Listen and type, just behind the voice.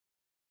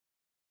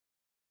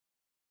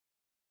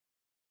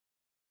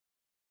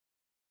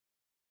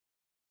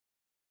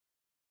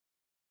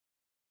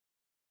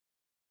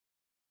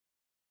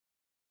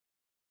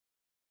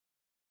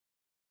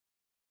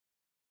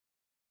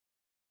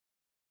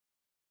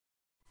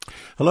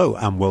Hello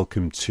and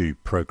welcome to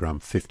Program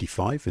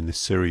 55 in this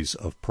series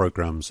of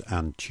programs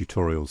and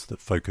tutorials that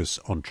focus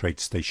on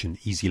TradeStation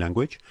Easy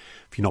Language.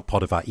 If you're not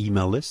part of our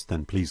email list,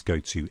 then please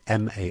go to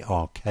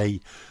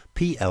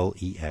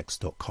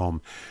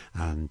markplex.com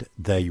and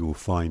there you will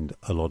find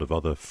a lot of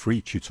other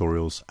free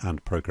tutorials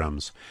and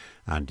programs,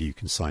 and you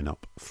can sign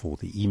up for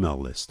the email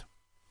list.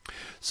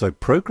 So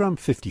Program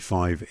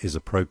 55 is a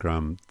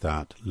program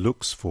that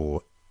looks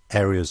for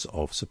areas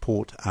of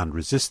support and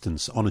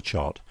resistance on a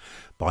chart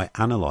by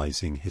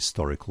analyzing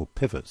historical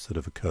pivots that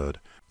have occurred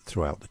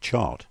throughout the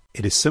chart.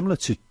 It is similar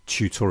to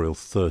tutorial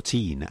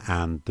 13,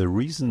 and the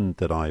reason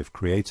that I've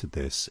created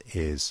this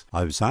is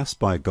I was asked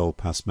by a Gold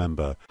Pass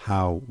member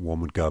how one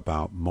would go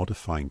about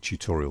modifying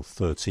tutorial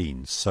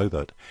 13 so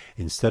that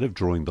instead of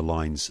drawing the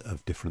lines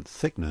of different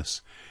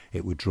thickness,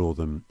 it would draw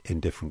them in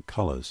different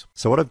colors.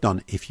 So what I've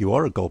done, if you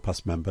are a Gold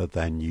Pass member,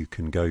 then you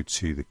can go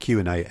to the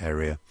Q&A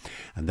area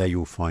and there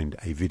you'll find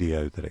a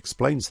video that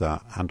explains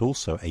that, and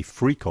also a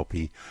free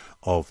copy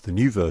of the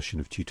new version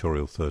of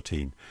tutorial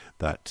 13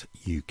 that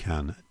you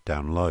can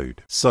download.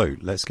 So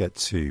let's get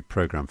to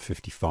program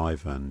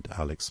 55 and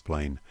I'll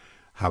explain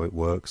how it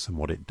works and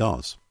what it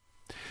does.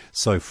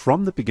 So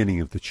from the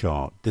beginning of the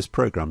chart, this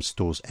program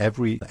stores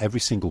every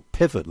single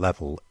pivot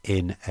level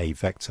in a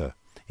vector.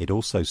 It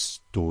also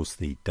stores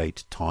the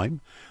date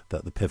time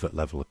that the pivot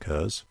level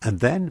occurs. And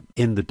then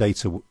in the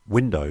data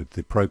window,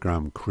 the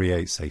program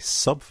creates a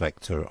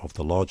subvector of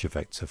the larger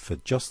vector for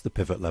just the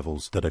pivot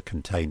levels that are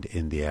contained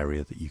in the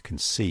area that you can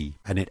see.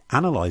 And it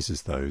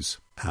analyzes those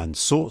and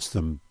sorts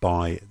them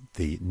by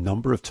the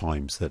number of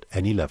times that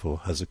any level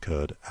has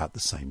occurred at the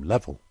same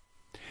level.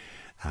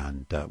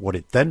 And what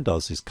it then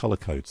does is color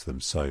codes them.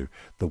 So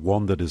the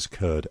one that has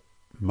occurred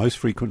most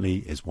frequently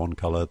is one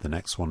color, the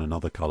next one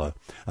another color,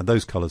 and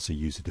those colors are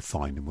user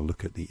defined, and we'll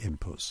look at the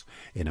inputs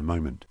in a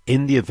moment.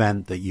 In the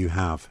event that you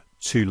have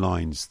two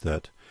lines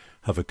that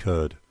have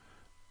occurred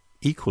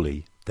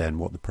equally, then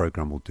what the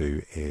program will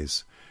do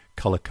is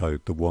color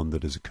code the one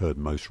that has occurred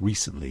most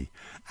recently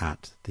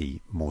at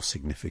the more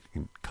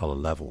significant color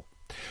level.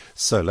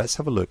 So let's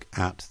have a look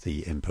at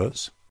the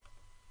inputs.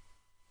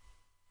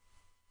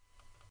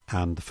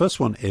 And the first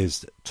one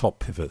is top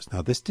pivots.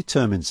 Now this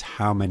determines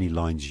how many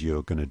lines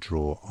you're going to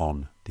draw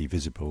on the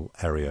visible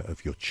area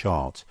of your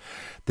chart.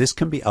 This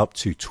can be up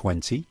to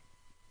 20,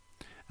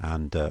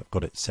 and I've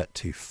got it set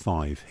to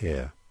 5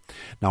 here.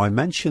 Now I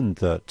mentioned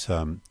that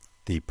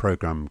the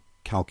program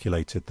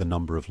calculated the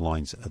number of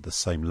lines at the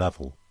same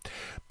level,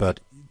 but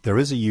there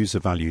is a user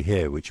value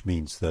here, which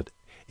means that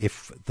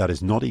if that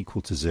is not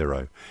equal to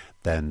 0,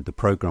 then the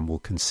program will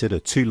consider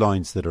two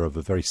lines that are of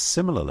a very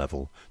similar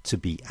level to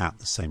be at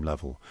the same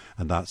level,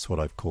 and that's what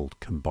I've called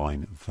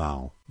combine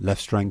val.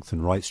 Left strength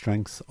and right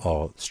strength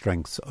are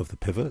strengths of the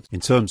pivot. In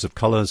terms of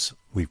colors,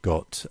 we've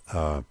got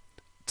 10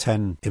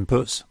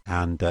 inputs,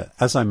 and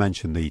as I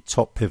mentioned, the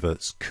top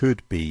pivots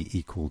could be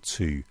equal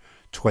to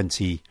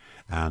 20,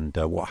 and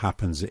what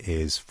happens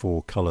is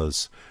for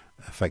colors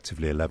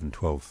effectively 11,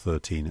 12,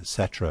 13,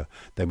 etc.,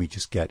 then we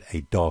just get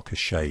a darker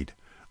shade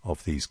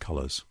of these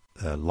colors.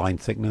 Line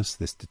thickness,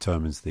 this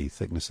determines the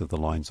thickness of the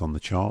lines on the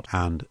chart,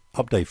 and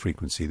update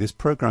frequency. This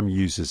program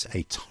uses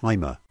a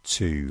timer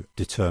to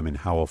determine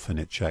how often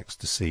it checks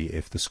to see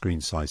if the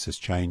screen size has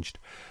changed.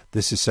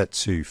 This is set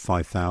to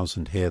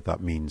 5000 here.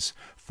 That means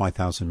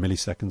 5000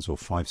 milliseconds or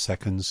 5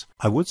 seconds.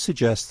 I would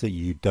suggest that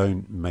you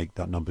don't make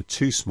that number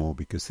too small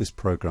because this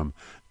program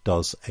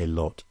does a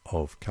lot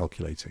of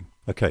calculating.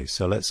 Okay,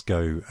 so let's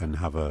go and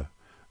have a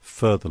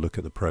further look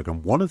at the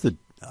program. One of the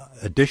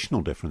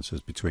additional differences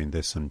between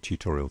this and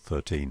tutorial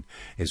 13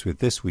 is with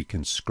this we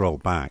can scroll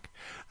back,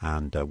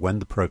 and when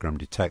the program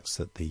detects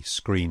that the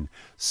screen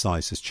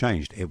size has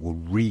changed, it will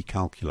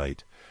recalculate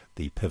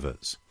the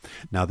pivots.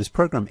 Now this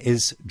program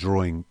is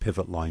drawing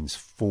pivot lines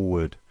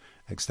forward,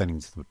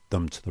 extending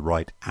them to the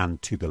right and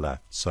to the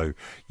left, so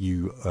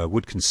you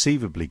would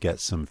conceivably get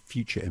some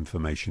future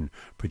information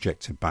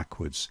projected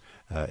backwards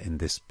in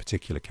this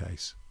particular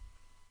case.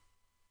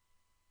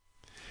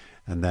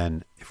 And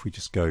then if we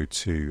just go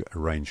to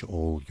arrange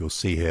all, you'll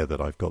see here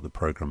that I've got the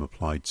program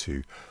applied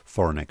to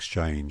foreign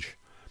exchange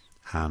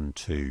and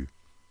to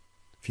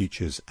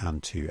futures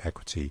and to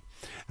equity.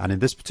 And in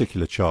this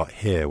particular chart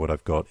here, what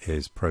I've got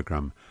is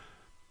program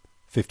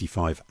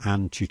 55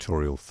 and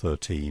tutorial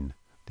 13,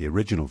 the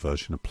original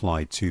version,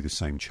 applied to the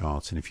same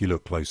chart. And if you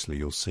look closely,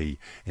 you'll see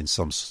in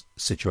some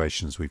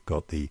situations we've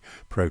got the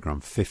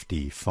program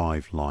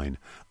 55 line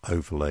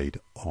overlaid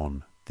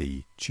on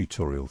the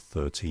tutorial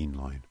 13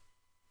 line.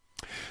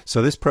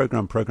 So this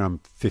program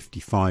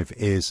 55,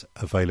 is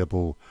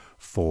available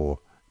for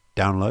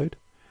download,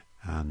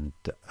 and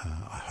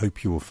I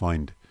hope you will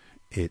find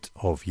it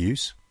of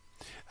use.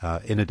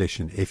 In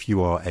addition, if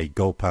you are a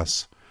Gold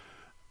Pass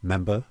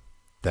member,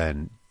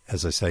 then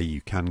as I say,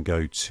 you can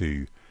go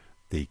to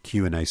the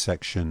Q&A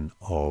section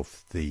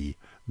of the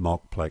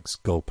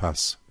Markplex Gold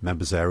Pass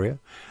members area,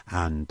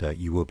 and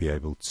you will be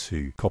able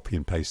to copy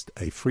and paste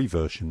a free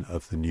version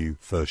of the new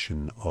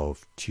version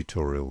of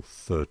tutorial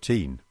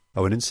 13.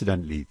 Oh, and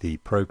incidentally, the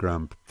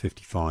program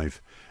 55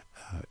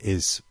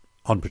 is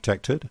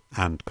unprotected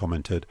and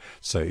commented.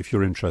 So if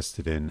you're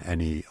interested in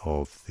any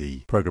of the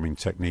programming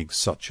techniques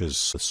such as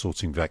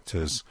sorting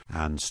vectors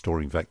and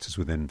storing vectors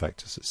within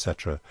vectors,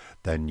 etc.,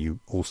 then you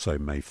also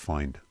may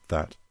find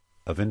that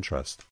of interest.